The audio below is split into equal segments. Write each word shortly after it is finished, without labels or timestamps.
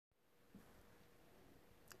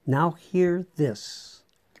Now hear this.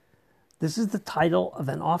 This is the title of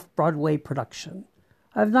an off-Broadway production.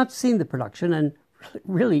 I have not seen the production and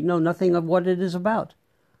really know nothing of what it is about.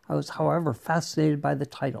 I was, however, fascinated by the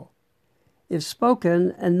title. If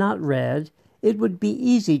spoken and not read, it would be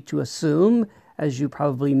easy to assume, as you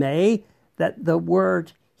probably may, that the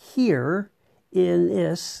word hear in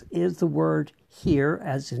this is the word hear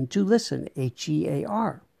as in to listen,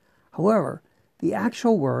 H-E-A-R. However, the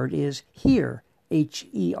actual word is here,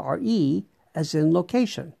 H-E-R-E, as in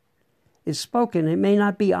location. If spoken, it may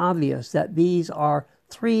not be obvious that these are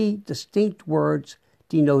three distinct words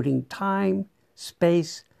denoting time,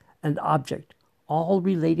 space, and object, all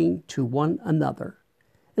relating to one another.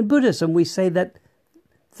 In Buddhism, we say that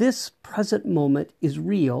this present moment is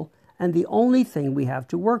real and the only thing we have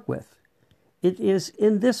to work with. It is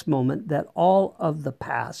in this moment that all of the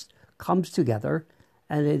past comes together,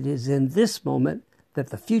 and it is in this moment that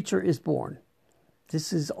the future is born.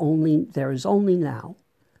 There is only now.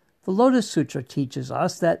 The Lotus Sutra teaches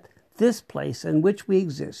us that this place in which we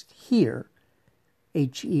exist, here,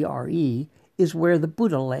 H-E-R-E, is where the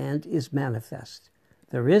Buddha land is manifest.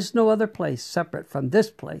 There is no other place separate from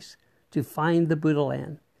this place to find the Buddha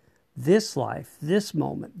land. This life, this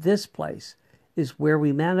moment, this place is where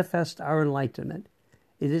we manifest our enlightenment.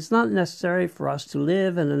 It is not necessary for us to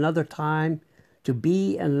live in another time, to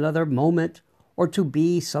be in another moment, or to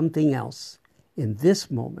be something else. In this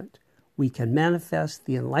moment, we can manifest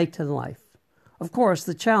the enlightened life. Of course,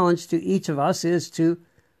 the challenge to each of us is to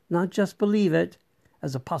not just believe it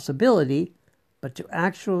as a possibility, but to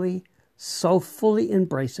actually so fully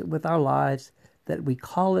embrace it with our lives that we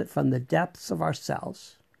call it from the depths of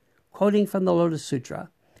ourselves. Quoting from the Lotus Sutra,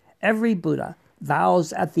 every Buddha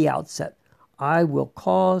vows at the outset, I will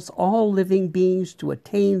cause all living beings to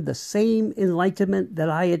attain the same enlightenment that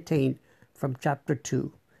I attained, from chapter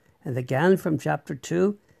 2. And again from chapter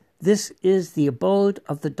 2, this is the abode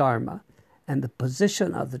of the Dharma and the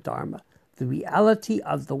position of the Dharma. The reality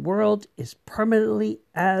of the world is permanently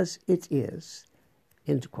as it is.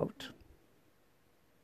 End quote.